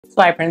So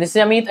hi friend, this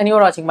is Amit and you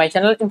are watching my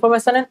channel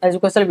Information and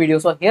Educational Video.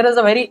 So here is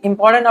a very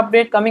important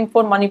update coming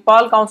for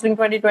Manipal Counseling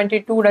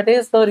 2022. That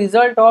is the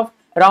result of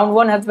round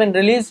 1 has been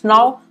released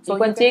now. So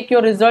you can check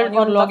your result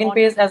on login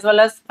page, as well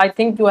as I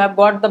think you have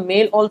got the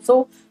mail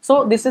also.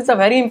 So this is a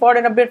very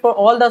important update for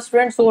all the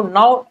students. So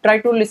now try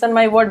to listen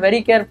my word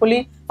very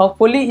carefully.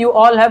 Hopefully you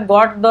all have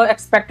got the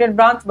expected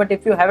branch, but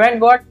if you haven't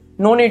got,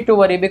 no need to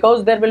worry,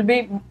 because there will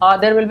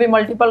be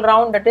multiple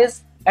round, that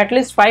is at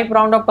least 5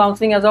 round of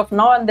counseling as of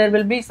now, and there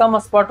will be some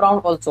spot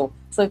round also.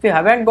 So if you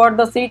haven't got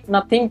the seat,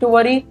 nothing to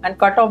worry, and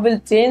cutoff will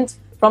change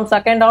from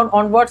second round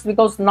onwards,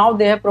 because now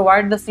they have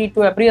provided the seat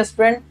to every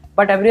student,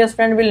 but every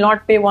student will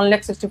not pay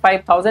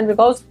 1,65,000,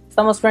 because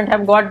some student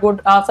have got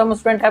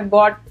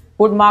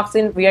good marks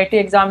in VIT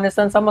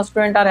examination, some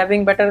students are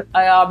having better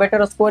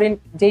score in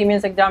JEE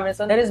Mains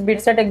examination. There is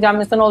BITSET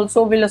examination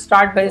also will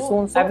start very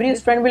soon. So every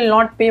student will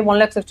not pay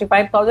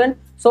 1,65,000.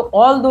 So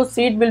all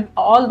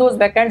those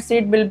vacant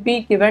seat will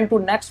be given to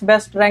next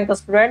best rank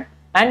student,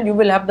 and you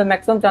will have the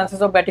maximum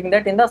chances of getting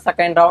that in the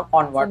second round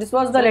onward. So this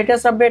was the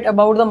latest update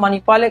about the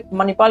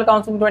Manipal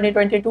Counseling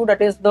 2022.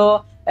 That is,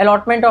 the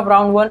allotment of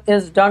round 1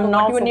 is done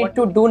now. What you need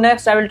to do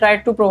next, I will try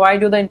to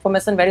provide you the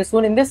information very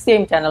soon in this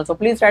same channel. So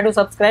please try to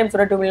subscribe so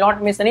that you will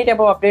not miss any type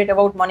of update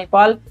about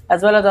Manipal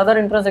as well as other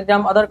entrance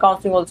exam, other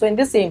counseling also in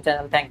this same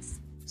channel. Thanks.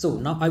 So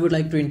now I would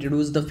like to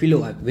introduce the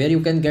Philo app, where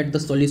you can get the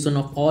solution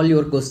of all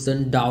your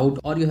question, doubt,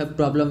 or you have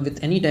problem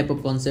with any type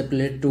of concept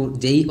related to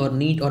JEE or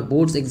NEET or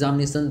boards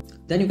examination.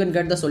 Then you can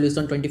get the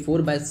solution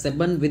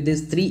 24/7 with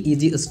these 3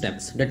 easy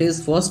steps. That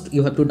is, first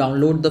you have to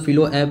download the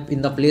Philo app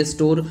in the Play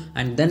Store,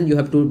 and then you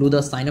have to do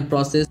the sign up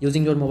process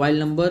using your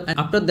mobile number. And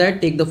after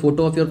that, take the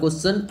photo of your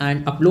question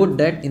and upload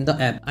that in the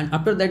app. And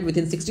after that,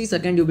 within 60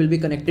 seconds, you will be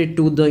connected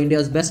to the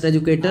India's best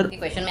educator.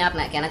 Question में आप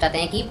कहना चाहते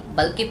हैं कि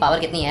bulb की power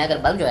कितनी है।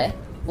 अगर बल्ब जो है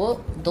वो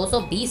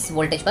 220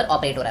 वोल्टेज पर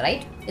ऑपरेट हो रहा है,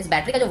 राइट। इस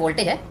बैटरी का जो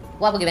वोल्टेज है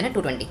वो आपको गिवन है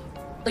 220।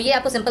 तो ये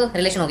आपको सिंपल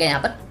रिलेशन हो गया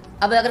यहाँ पर।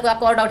 अब अगर कोई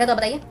आपको और डाउट है तो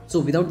बताइए।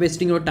 So without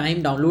wasting your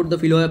time, download the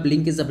Philo app.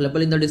 Link is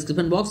available in the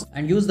description box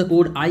and use the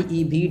code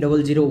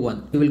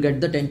IEB001. You will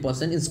get the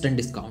 10%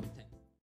 instant discount.